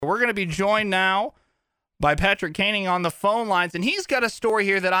We're going to be joined now by Patrick Koening on the phone lines, and he's got a story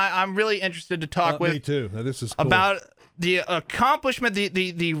here that I'm really interested to talk with. Me too. Now, this is cool. About the accomplishment,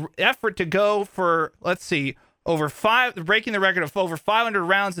 the effort to go for, let's see, breaking the record of over 500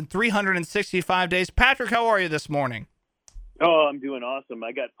 rounds in 365 days. Patrick, how are you this morning? Oh, I'm doing awesome.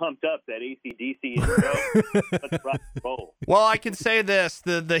 I got pumped up, that AC/DC intro. Let's rock and roll. Well, I can say this.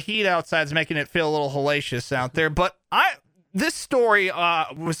 The heat outside is making it feel a little hellacious out there, but this story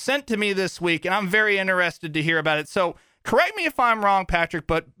was sent to me this week, and I'm very interested to hear about it. So correct me if I'm wrong, Patrick,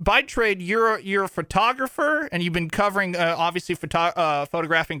 but by trade, you're a photographer, and you've been covering, obviously,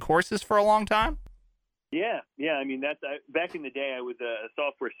 photographing courses for a long time? Yeah. I mean, back in the day, I was a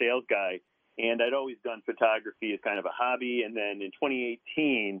software sales guy, and I'd always done photography as kind of a hobby. And then in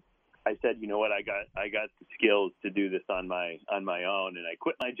 2018, I said, you know what, I got the skills to do this on my own, and I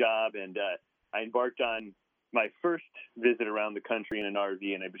quit my job, and I embarked on my first visit around the country in an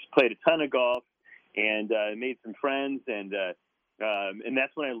RV, and I just played a ton of golf and made some friends, and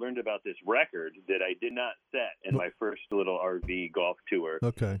that's when I learned about this record that I did not set in my first little RV golf tour.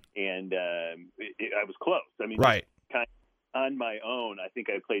 Okay. And I was close. I mean, right. Kind of on my own, I think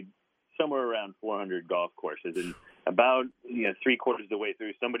I played somewhere around 400 golf courses, and about 3/4 of the way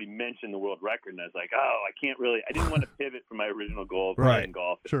through, somebody mentioned the world record, and I was like, I didn't want to pivot from my original goal of playing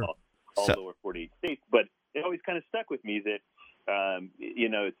golf in all lower 48 states, but it always kind of stuck with me that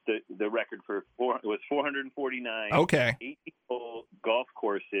it's the record it was 449 18-hole golf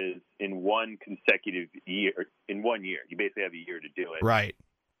courses in one consecutive year. In 1 year, you basically have a year to do it, right?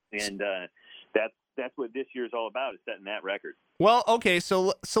 And that's what this year is all about, is setting that record. Well, okay,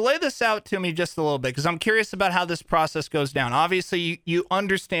 so lay this out to me just a little bit, because I'm curious about how this process goes down. Obviously, you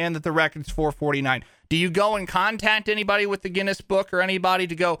understand that the record's 449. Do you go and contact anybody with the Guinness Book or anybody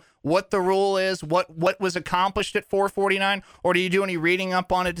to go what the rule is, what was accomplished at 449, or do you do any reading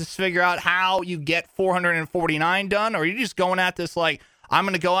up on it to figure out how you get 449 done, or are you just going at this like, I'm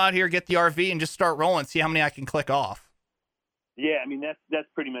going to go out here, get the RV, and just start rolling, see how many I can click off? Yeah, I mean, that's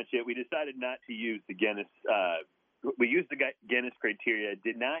pretty much it. We decided not to use the Guinness. We used the Guinness criteria.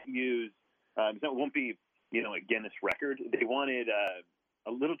 Did not use. It won't be, a Guinness record. They wanted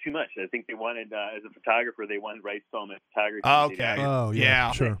a little too much. I think they wanted, as a photographer, they wanted rights to all my photography. Okay. Oh,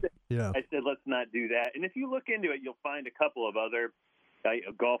 yeah. Sure. I said, let's not do that. And if you look into it, you'll find a couple of other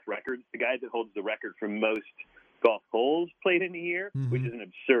golf records. The guy that holds the record for most golf holes played in a year, which is an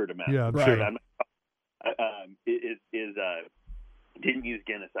absurd amount. Yeah, absurd. Didn't use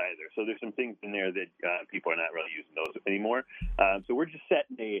Guinness either. So there's some things in there that people are not really using those anymore. So we're just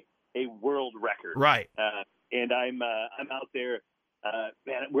setting a world record. Right. And I'm out there.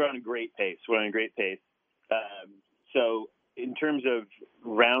 Man, we're on a great pace. So in terms of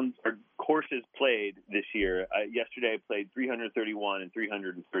rounds or courses played this year, yesterday I played 331 and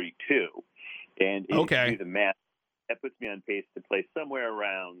 332. And if you do the math, that puts me on pace to play somewhere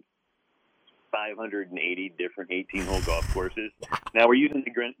around 580 different 18-hole golf courses. Now we're using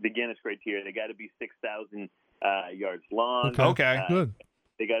the Guinness criteria. They got to be 6,000 yards long. Okay, good.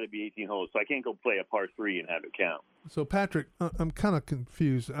 They got to be 18 holes, so I can't go play a par 3 and have it count. So Patrick, I'm kind of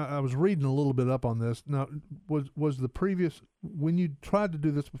confused. I was reading a little bit up on this. Now, was the previous, when you tried to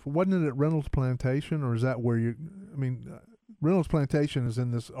do this before, wasn't it at Reynolds Plantation, or is that where you? I mean, Reynolds Plantation is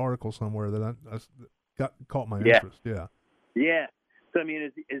in this article somewhere that I caught my interest. Yeah. Yeah. So I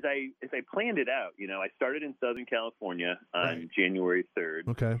mean, as I planned it out, I started in Southern California on January 3rd.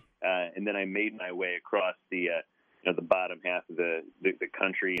 Okay. And then I made my way across the bottom half of the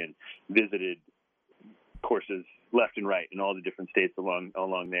country and visited courses left and right in all the different states along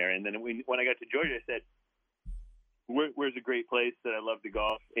there. And then when I got to Georgia, I said, "Where's a great place that I love to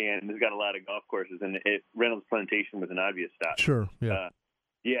golf?" And it's got a lot of golf courses, and Reynolds Plantation was an obvious stop. Sure. Yeah.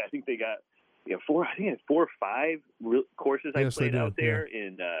 I think they got. four or five courses I played out there.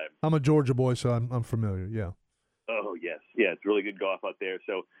 Yeah. I'm a Georgia boy, so I'm familiar. Yeah. Oh yes, yeah, it's really good golf out there.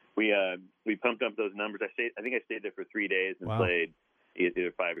 So we pumped up those numbers. I think I stayed there for 3 days and played either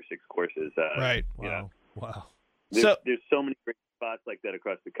 5 or 6 courses. Right. Wow. Wow. There's so many great spots like that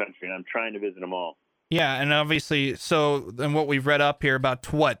across the country, and I'm trying to visit them all. Yeah, and obviously, and what we've read up here about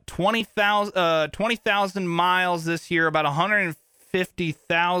 20,000 miles this year, about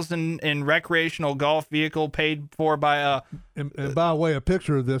 150,000 in recreational golf vehicle paid for by and by the way, a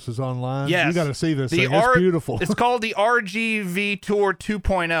picture of this is online. Yes, you got to see this thing. It's beautiful. It's called the RGV Tour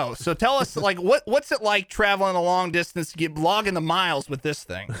 2.0. So tell us, like, what's it like traveling a long distance, logging the miles with this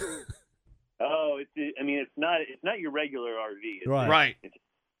thing? Oh, it's not your regular RV. Right.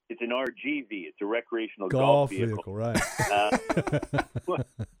 It's an RGV. It's a recreational golf vehicle. Right.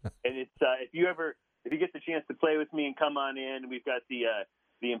 And it's if you get the chance to play with me and come on in, we've got the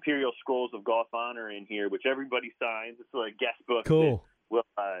the Imperial Scrolls of Golf Honor in here, which everybody signs. It's like a guest book. Cool. Will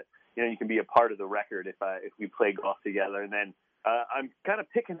you can be a part of the record if we play golf together. And then I'm kind of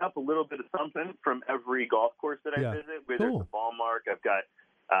picking up a little bit of something from every golf course that I visit. Where there's a ball mark, I've got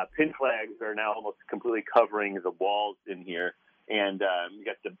pin flags are now almost completely covering the walls in here, and you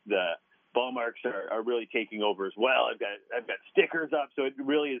got the ball marks are really taking over as well. I've got stickers up, so it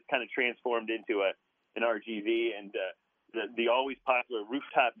really is kind of transformed into an RGV, and the always popular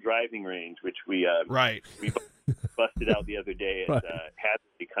rooftop driving range, which we busted out the other day at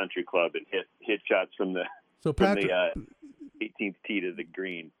Hadley Country Club and hit shots from the 18th tee to the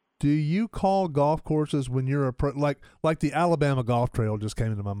green. Do you call golf courses when you're like the Alabama Golf Trail just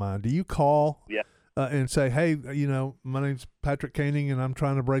came into my mind? Do you call and say, hey, my name's Patrick Koening and I'm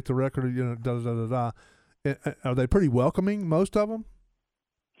trying to break the record, Are they pretty welcoming, most of them?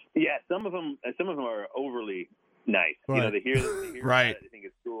 Yeah, some of them are overly nice. Right. They hear right. They think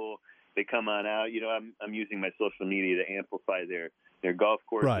it's cool. They come on out. I'm using my social media to amplify their golf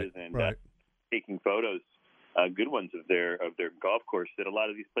courses and taking photos, good ones of their golf course that a lot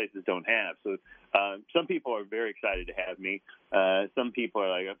of these places don't have. So some people are very excited to have me. Some people are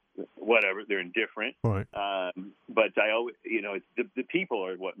like, whatever, they're indifferent. Right. But I always, it's the people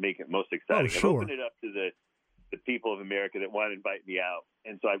are what make it most exciting. Oh, sure. I've opened it up to the people of America that want to invite me out.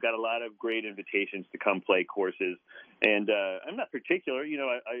 And so I've got a lot of great invitations to come play courses. And I'm not particular.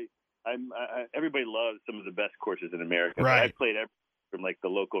 Everybody loves some of the best courses in America. Right. I've played from like the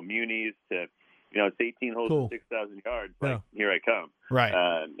local munis to, it's 18 holes and 6,000 yards. Like, here I come. Right.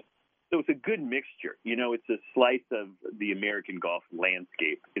 So it's a good mixture. It's a slice of the American golf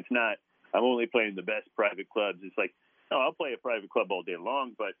landscape. It's not, I'm only playing the best private clubs. It's like, no, I'll play a private club all day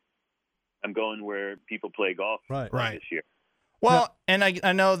long, but I'm going where people play golf this year. Well, and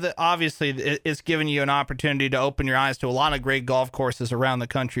I know that obviously it's given you an opportunity to open your eyes to a lot of great golf courses around the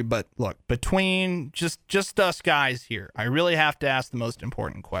country. But look, between just us guys here, I really have to ask the most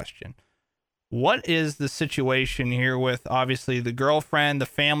important question. What is the situation here with obviously the girlfriend, the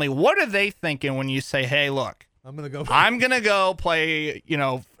family? What are they thinking when you say, hey, look, I'm going to go play,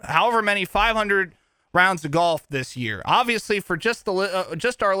 however many 500 rounds of golf this year. Obviously, for just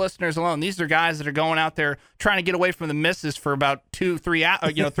our listeners alone, these are guys that are going out there trying to get away from the missus for about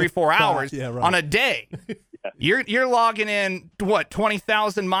 3-4 hours on a day. You're logging in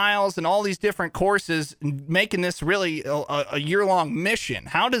 20,000 miles and all these different courses, and making this really a year-long mission.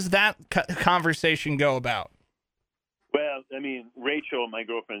 How does that conversation go about? Well, I mean, Rachel, my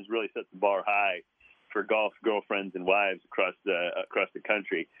girlfriend's really set the bar high for golf girlfriends and wives across the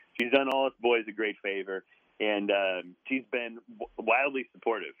country. She's done all us boys a great favor, and she's been wildly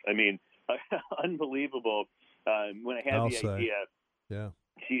supportive. I mean, unbelievable. When I had the idea,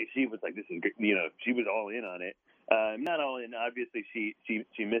 she was like, "This is good." She was all in on it. Not all in, obviously.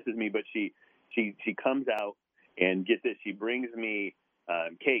 She misses me, but she comes out and get this. She brings me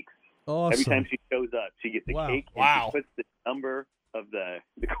cakes. Awesome. Every time she shows up, she gets a cake and she puts the number of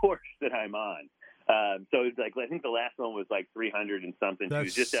the course that I'm on. So it's like, I think the last one was like 300 and something.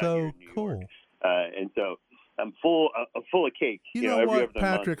 That's she was just so out here in New cool. York. And so I'm full of cake. You know every what, other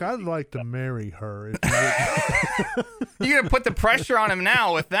Patrick? month. I'd like to marry her. You're going to put the pressure on him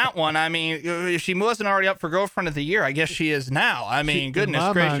now with that one. I mean, if she wasn't already up for Girlfriend of the Year, I guess she is now. I mean, goodness in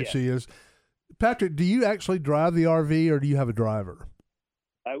my gracious. mind, she is. Patrick, do you actually drive the RV or do you have a driver?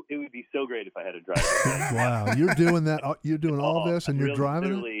 It would be so great if I had a driver. Wow, you're doing that. You're doing all this, and you're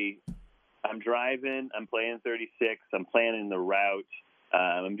driving it? I'm driving. I'm playing 36. I'm planning the route.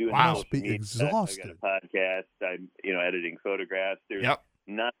 I'm doing. Wow, social be media. exhausted. I got a podcast. I'm editing photographs. There's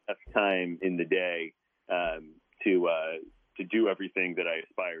not enough time in the day to do everything that I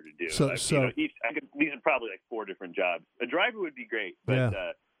aspire to do. These are probably like 4 different jobs. A driver would be great, but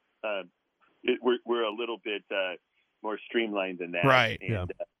we're a little bit more streamlined than that. Right.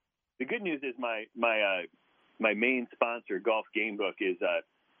 And the good news is my main sponsor, Golf Gamebook, is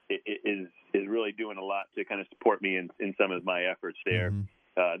really doing a lot to kind of support me in some of my efforts there.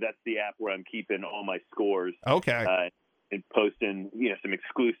 Mm-hmm. That's the app where I'm keeping all my scores. Okay. And posting, some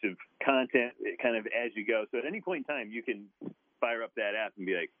exclusive content kind of as you go. So at any point in time, you can fire up that app and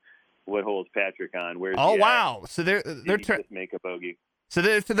be like, "What hole is Patrick on? Where's wow!" So they're just make a bogey. So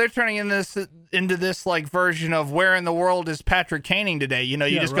they're turning into this like version of where in the world is Patrick Koening today? You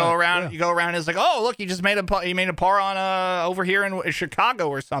just go around. Yeah. You go around. And it's like, oh look, you made a par on over here in Chicago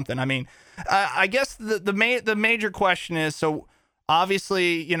or something. I mean, I guess the major question is, so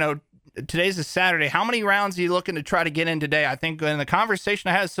obviously today's a Saturday. How many rounds are you looking to try to get in today? I think in the conversation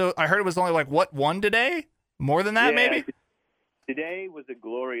I had, so I heard it was only like one today. More than that, maybe. Today was a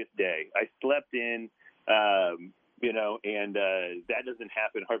glorious day. I slept in. and that doesn't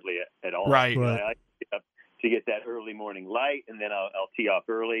happen hardly at all. Right. I like to get up to get that early morning light, and then I'll tee off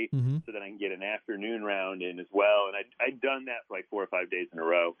early so that I can get an afternoon round in as well. And I'd done that for like 4 or 5 days in a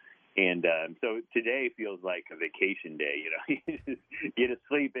row. And so today feels like a vacation day. You just get to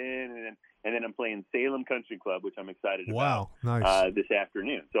sleep in, and then I'm playing Salem Country Club, which I'm excited about. Nice. This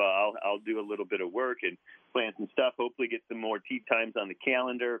afternoon. So I'll do a little bit of work and plan some stuff. Hopefully, get some more tee times on the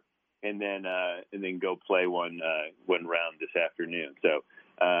calendar, and then go play one round this afternoon. So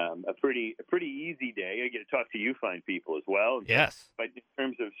a pretty easy day. I get to talk to you fine people as well. Yes. But in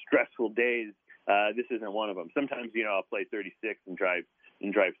terms of stressful days, this isn't one of them. Sometimes I'll play 36 and drive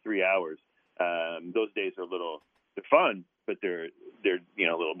 3 hours. Those days are they're fun, but they're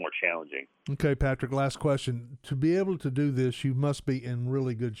a little more challenging. Okay, Patrick, last question. To be able to do this, you must be in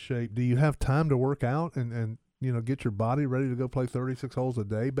really good shape. Do you have time to work out and get your body ready to go play 36 holes a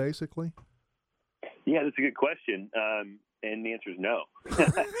day, basically? Yeah, that's a good question. And the answer is no.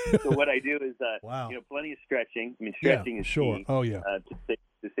 So what I do is, plenty of stretching. I mean, stretching is sure. key. Oh, yeah.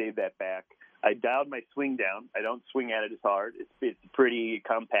 To save that back. I dialed my swing down. I don't swing at it as hard. It's pretty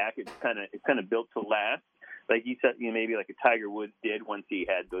compact. It's kind of built to last. Like you said, maybe like a Tiger Woods did once he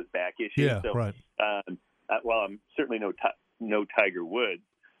had those back issues. Yeah, so, right. While I'm certainly no Tiger Woods,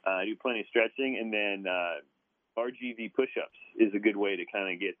 I do plenty of stretching, and then RGV push-ups is a good way to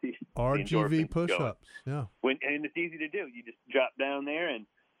kind of get the RGV push-ups. Going. Yeah. And it's easy to do. You just drop down there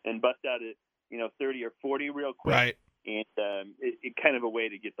and bust out at 30 or 40 real quick. Right. And it kind of a way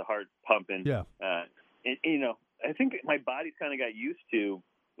to get the heart pumping. Yeah. I think my body's kind of got used to.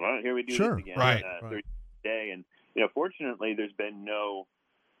 Well, here we do this again. Right. 30 day, and fortunately, there's been no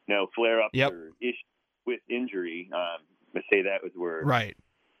flare-ups or issues with injury. Let's say that was where right.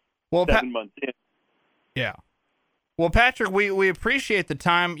 Well, 7 months in. Yeah. Well, Patrick, we appreciate the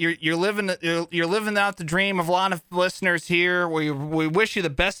time. You're living out the dream of a lot of listeners here. We wish you the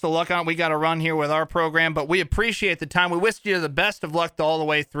best of luck on it. We got to run here with our program, but we appreciate the time. We wish you the best of luck all the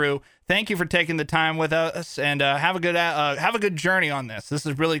way through. Thank you for taking the time with us, and have a good journey on this. This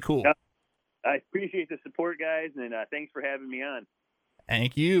is really cool. Yeah. I appreciate the support, guys, and thanks for having me on.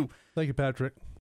 Thank you. Thank you, Patrick.